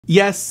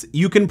Yes,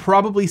 you can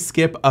probably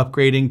skip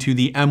upgrading to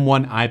the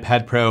M1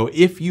 iPad Pro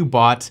if you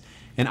bought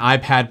an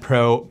iPad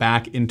Pro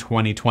back in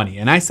 2020.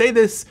 And I say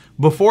this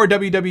before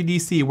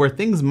WWDC, where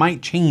things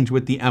might change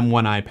with the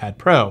M1 iPad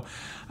Pro.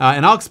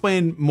 And I'll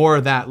explain more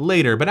of that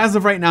later. But as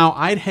of right now,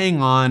 I'd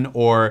hang on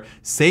or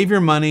save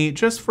your money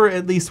just for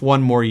at least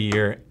one more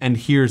year. And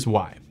here's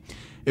why.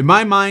 In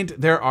my mind,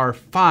 there are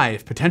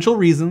 5 potential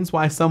reasons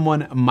why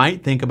someone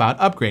might think about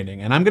upgrading.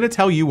 And I'm going to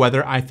tell you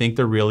whether I think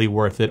they're really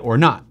worth it or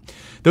not.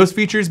 Those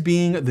features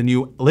being the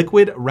new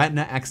Liquid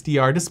Retina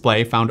XDR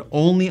display found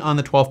only on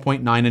the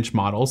 12.9-inch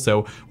model,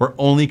 so we're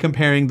only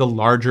comparing the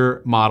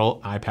larger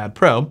model iPad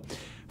Pro,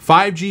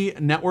 5G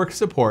network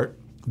support,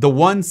 the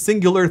one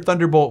singular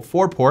Thunderbolt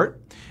 4 port,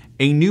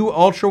 a new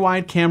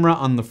ultra-wide camera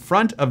on the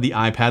front of the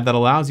iPad that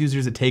allows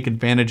users to take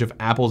advantage of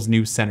Apple's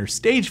new center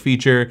stage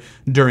feature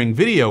during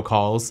video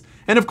calls,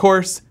 and of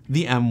course,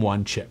 the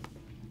M1 chip.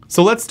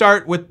 So let's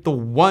start with the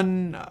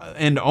one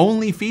and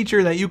only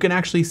feature that you can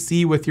actually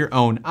see with your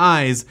own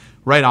eyes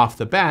right off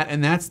the bat,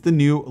 and that's the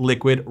new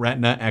Liquid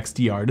Retina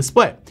XDR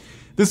display.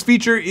 This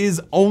feature is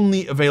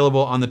only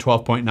available on the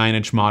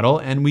 12.9-inch model,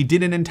 and we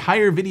did an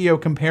entire video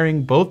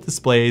comparing both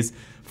displays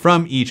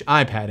from each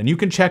iPad, and you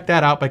can check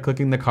that out by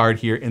clicking the card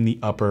here in the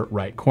upper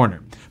right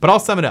corner. But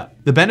I'll sum it up.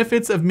 The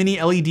benefits of mini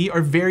LED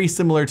are very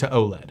similar to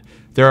OLED.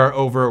 There are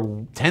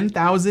over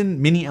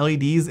 10,000 mini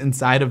LEDs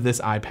inside of this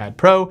iPad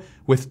Pro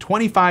with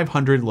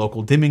 2,500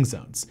 local dimming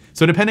zones.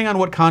 So depending on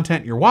what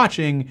content you're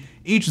watching,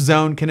 each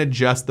zone can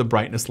adjust the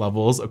brightness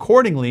levels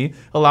accordingly,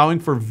 allowing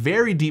for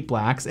very deep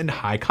blacks and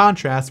high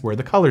contrast where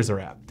the colors are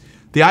at.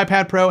 The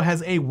iPad Pro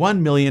has a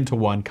 1,000,000 to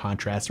 1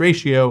 contrast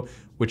ratio,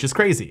 which is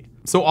crazy.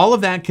 So all of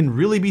that can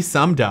really be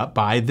summed up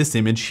by this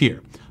image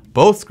here.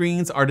 Both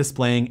screens are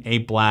displaying a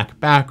black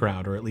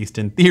background, or at least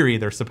in theory,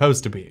 they're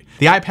supposed to be.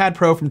 The iPad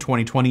Pro from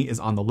 2020 is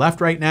on the left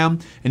right now,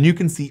 and you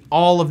can see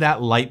all of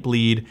that light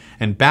bleed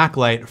and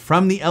backlight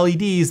from the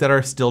LEDs that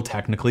are still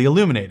technically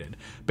illuminated,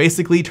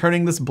 basically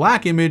turning this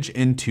black image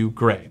into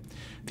gray.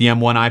 The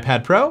M1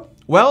 iPad Pro,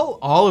 well,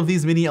 all of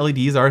these mini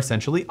LEDs are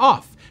essentially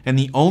off, and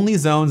the only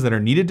zones that are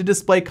needed to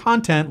display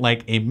content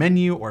like a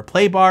menu or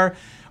play bar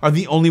are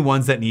the only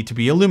ones that need to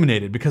be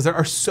illuminated. Because there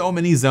are so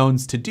many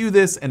zones to do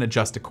this and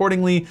adjust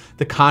accordingly,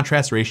 the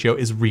contrast ratio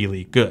is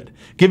really good,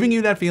 giving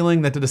you that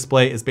feeling that the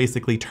display is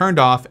basically turned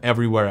off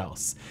everywhere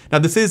else. Now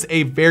this is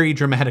a very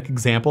dramatic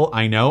example,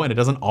 I know, and it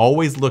doesn't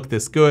always look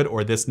this good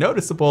or this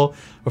noticeable,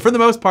 but for the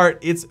most part,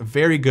 it's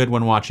very good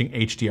when watching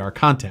HDR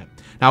content.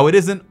 Now it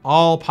isn't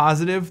all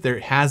positive. There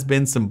has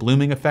been some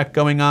blooming effect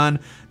going on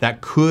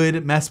that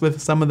could mess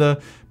with some of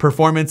the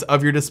performance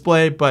of your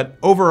display, but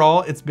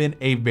overall it's been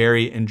a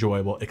very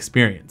enjoyable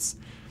experience.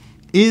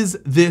 Is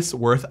this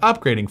worth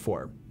upgrading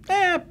for?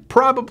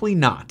 Probably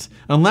not.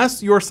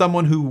 Unless you're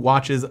someone who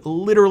watches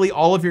literally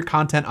all of your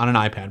content on an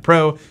iPad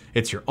Pro,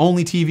 it's your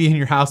only TV in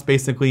your house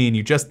basically, and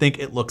you just think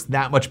it looks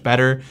that much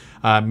better.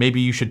 Maybe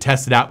you should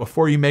test it out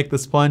before you make the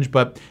plunge,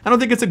 but I don't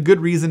think it's a good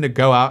reason to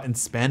go out and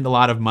spend a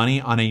lot of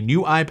money on a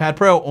new iPad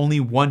Pro only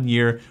 1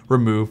 year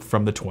removed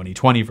from the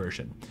 2020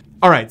 version.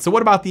 All right, so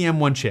what about the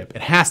M1 chip?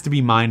 It has to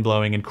be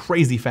mind-blowing and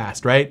crazy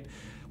fast, right?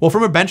 Well,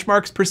 from a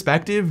benchmarks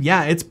perspective,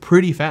 yeah, it's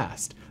pretty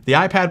fast. The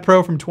iPad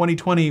Pro from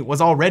 2020 was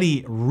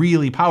already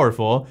really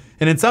powerful,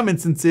 and in some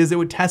instances it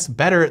would test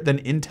better than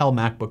Intel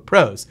MacBook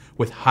Pros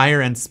with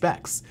higher end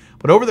specs.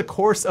 But over the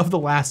course of the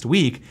last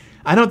week,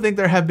 I don't think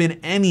there have been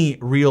any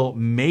real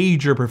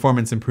major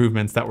performance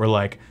improvements that were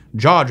like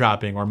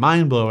jaw-dropping or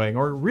mind-blowing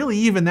or really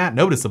even that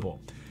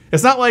noticeable.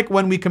 It's not like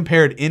when we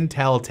compared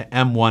Intel to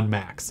M1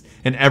 Max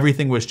and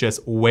everything was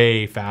just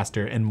way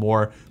faster and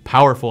more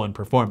powerful in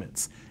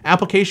performance.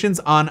 Applications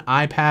on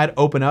iPad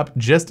open up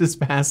just as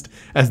fast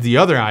as the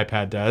other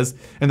iPad does,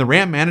 and the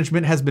RAM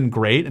management has been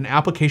great, and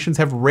applications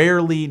have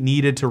rarely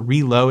needed to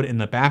reload in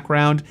the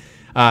background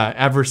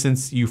ever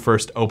since you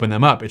first open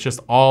them up. It's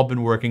just all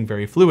been working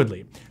very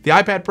fluidly. The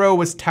iPad Pro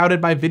was touted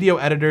by video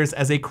editors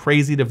as a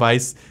crazy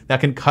device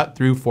that can cut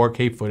through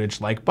 4K footage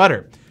like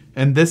butter.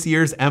 And this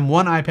year's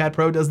M1 iPad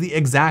Pro does the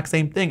exact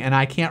same thing, and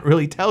I can't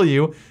really tell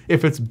you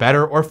if it's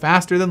better or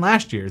faster than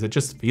last year's. It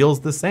just feels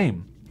the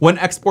same. When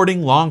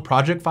exporting long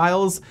project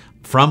files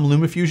from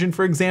LumaFusion,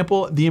 for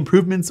example, the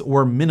improvements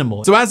were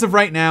minimal. So as of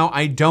right now,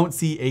 I don't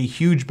see a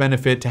huge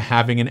benefit to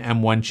having an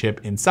M1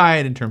 chip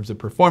inside in terms of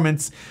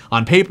performance.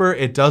 On paper,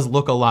 it does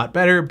look a lot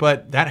better,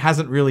 but that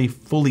hasn't really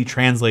fully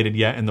translated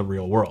yet in the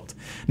real world.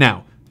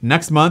 Now,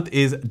 next month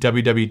is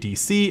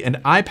WWDC, and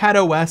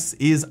iPadOS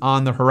is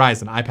on the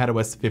horizon,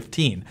 iPadOS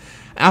 15.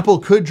 Apple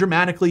could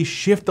dramatically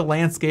shift the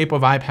landscape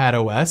of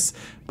iPadOS,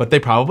 but they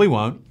probably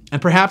won't.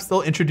 And perhaps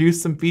they'll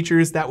introduce some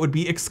features that would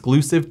be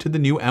exclusive to the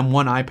new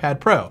M1 iPad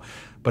Pro,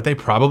 but they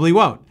probably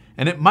won't.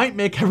 And it might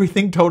make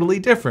everything totally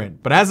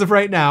different. But as of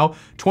right now,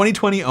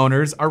 2020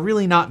 owners are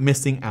really not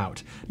missing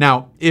out.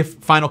 Now, if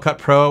Final Cut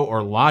Pro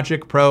or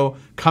Logic Pro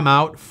come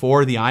out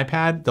for the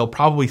iPad, they'll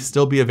probably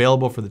still be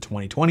available for the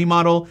 2020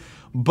 model,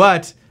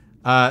 but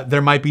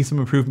there might be some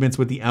improvements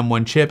with the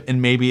M1 chip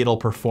and maybe it'll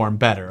perform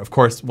better. Of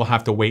course, we'll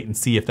have to wait and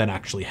see if that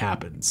actually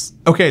happens.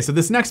 Okay, so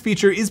this next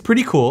feature is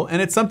pretty cool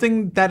and it's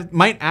something that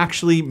might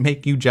actually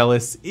make you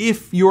jealous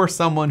if you're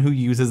someone who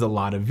uses a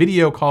lot of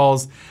video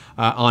calls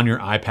on your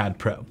iPad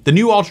Pro. The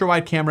new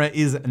ultra-wide camera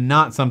is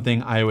not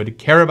something I would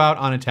care about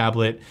on a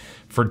tablet.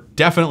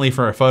 Definitely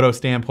for a photo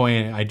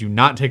standpoint, I do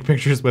not take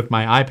pictures with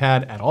my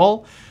iPad at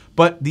all.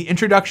 But the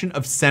introduction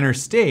of Center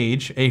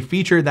Stage, a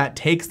feature that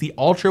takes the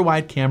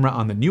ultra-wide camera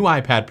on the new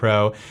iPad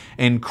Pro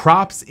and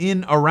crops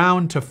in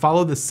around to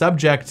follow the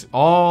subject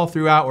all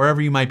throughout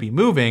wherever you might be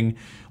moving,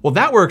 well,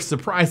 that works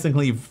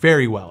surprisingly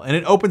very well. And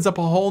it opens up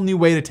a whole new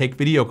way to take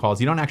video calls.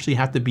 You don't actually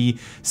have to be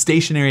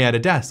stationary at a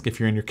desk.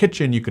 If you're in your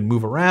kitchen, you can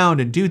move around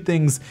and do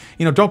things.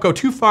 Don't go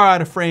too far out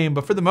of frame,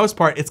 but for the most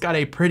part, it's got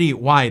a pretty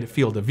wide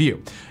field of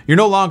view. You're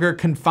no longer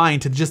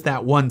confined to just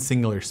that one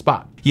singular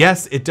spot.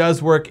 Yes, it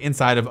does work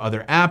inside of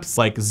other apps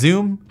like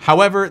Zoom.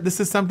 However, this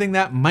is something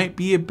that might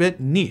be a bit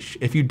niche.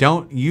 If you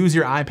don't use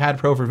your iPad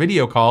Pro for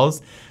video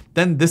calls,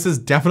 then this is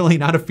definitely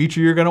not a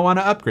feature you're going to want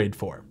to upgrade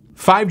for.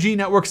 5G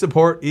network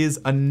support is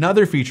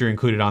another feature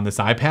included on this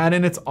iPad,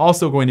 and it's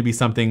also going to be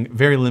something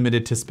very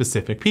limited to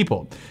specific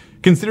people.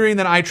 Considering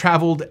that I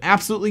traveled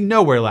absolutely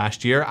nowhere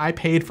last year, I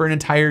paid for an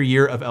entire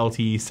year of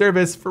LTE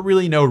service for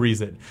really no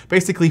reason.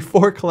 Basically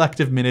 4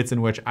 collective minutes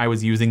in which I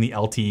was using the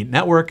LTE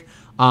network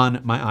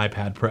on my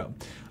iPad Pro.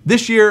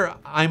 This year,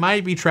 I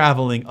might be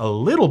traveling a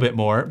little bit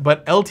more,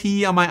 but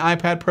LTE on my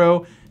iPad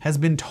Pro has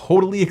been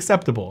totally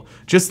acceptable,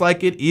 just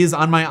like it is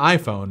on my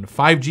iPhone.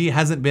 5G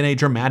hasn't been a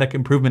dramatic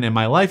improvement in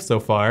my life so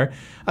far.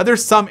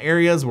 There's some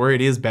areas where it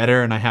is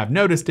better and I have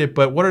noticed it,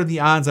 but what are the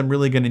odds I'm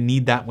really gonna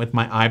need that with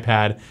my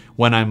iPad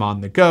when I'm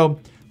on the go?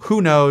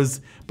 Who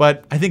knows?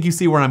 But I think you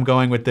see where I'm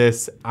going with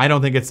this. I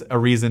don't think it's a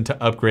reason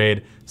to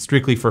upgrade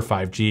strictly for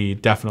 5G,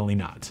 definitely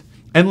not.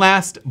 And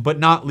last but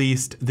not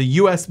least, the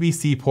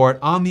USB-C port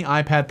on the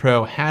iPad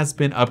Pro has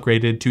been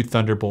upgraded to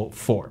Thunderbolt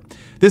 4.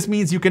 This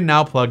means you can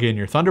now plug in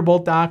your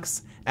Thunderbolt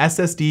docks,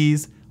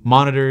 SSDs,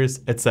 monitors,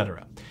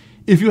 etc.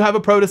 If you have a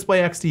Pro Display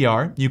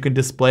XDR, you can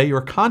display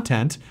your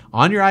content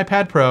on your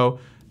iPad Pro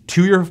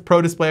to your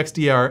Pro Display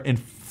XDR in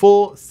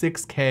full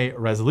 6K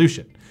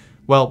resolution.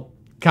 Well,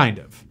 kind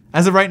of.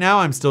 As of right now,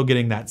 I'm still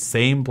getting that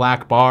same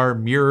black bar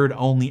mirrored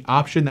only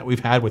option that we've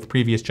had with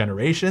previous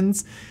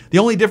generations. The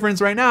only difference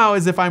right now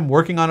is if I'm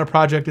working on a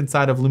project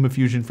inside of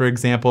LumaFusion, for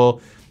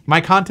example, my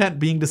content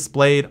being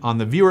displayed on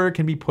the viewer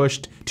can be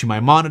pushed to my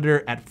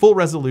monitor at full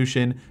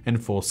resolution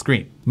and full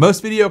screen.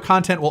 Most video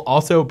content will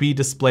also be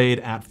displayed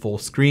at full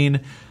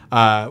screen.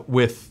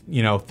 With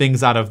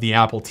things out of the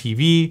Apple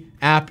TV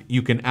app,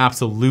 you can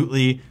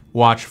absolutely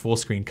watch full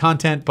screen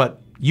content, but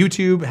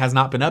YouTube has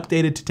not been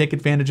updated to take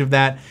advantage of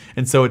that,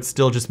 and so it's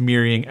still just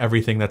mirroring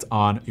everything that's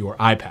on your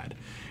iPad.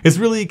 It's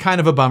really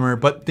kind of a bummer,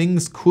 but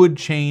things could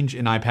change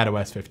in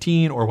iPadOS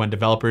 15 or when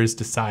developers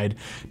decide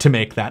to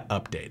make that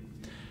update.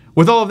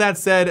 With all of that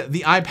said,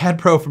 the iPad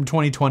Pro from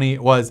 2020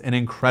 was an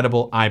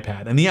incredible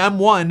iPad, and the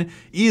M1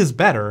 is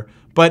better,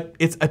 but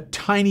it's a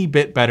tiny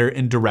bit better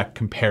in direct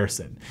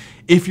comparison.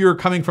 If you're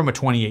coming from a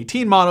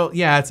 2018 model,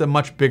 yeah, it's a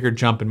much bigger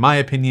jump in my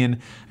opinion,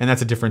 and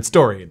that's a different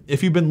story.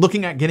 If you've been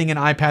looking at getting an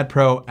iPad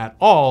Pro at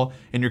all,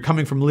 and you're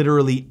coming from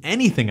literally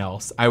anything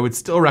else, I would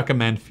still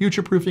recommend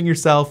future-proofing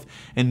yourself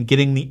and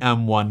getting the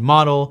M1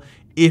 model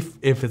if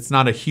it's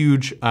not a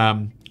huge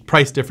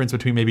price difference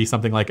between maybe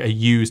something like a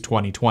used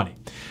 2020.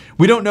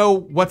 We don't know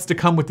what's to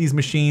come with these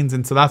machines,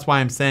 and so that's why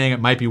I'm saying it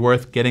might be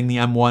worth getting the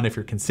M1 if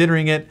you're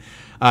considering it.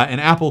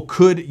 And Apple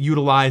could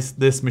utilize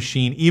this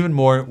machine even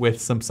more with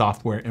some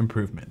software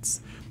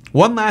improvements.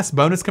 One last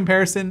bonus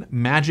comparison,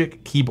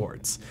 Magic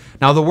keyboards.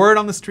 Now the word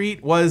on the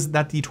street was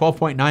that the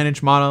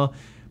 12.9-inch model,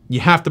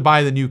 you have to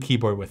buy the new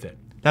keyboard with it.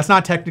 That's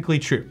not technically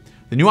true.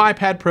 The new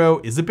iPad Pro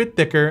is a bit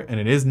thicker and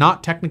it is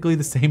not technically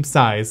the same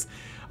size.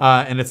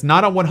 And it's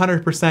not a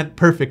 100%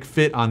 perfect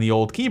fit on the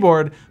old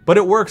keyboard, but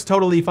it works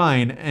totally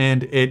fine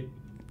and it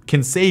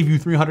can save you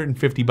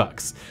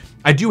 $350.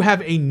 I do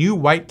have a new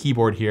white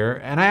keyboard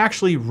here and I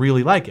actually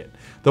really like it.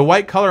 The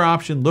white color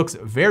option looks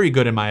very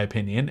good in my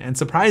opinion and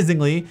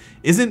surprisingly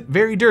isn't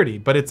very dirty,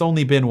 but it's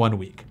only been 1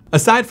 week.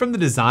 Aside from the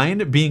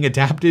design being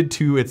adapted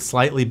to its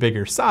slightly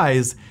bigger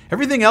size,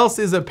 everything else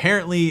is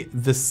apparently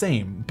the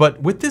same.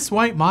 But with this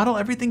white model,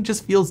 everything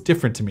just feels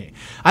different to me.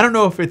 I don't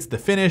know if it's the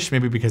finish,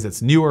 maybe because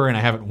it's newer and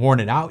I haven't worn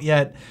it out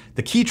yet.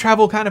 The key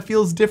travel kind of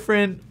feels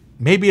different.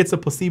 Maybe it's a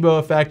placebo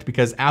effect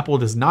because Apple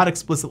does not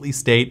explicitly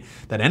state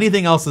that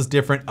anything else is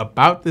different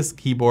about this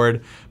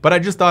keyboard, but I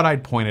just thought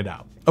I'd point it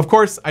out. Of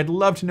course, I'd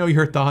love to know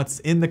your thoughts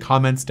in the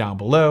comments down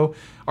below.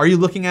 Are you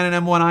looking at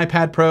an M1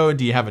 iPad Pro?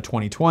 Do you have a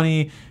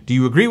 2020? Do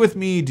you agree with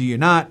me? Do you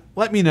not?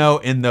 Let me know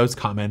in those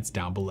comments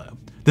down below.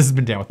 This has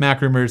been Dan with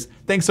Mac Rumors.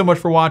 Thanks so much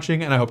for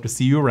watching, and I hope to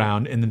see you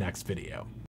around in the next video.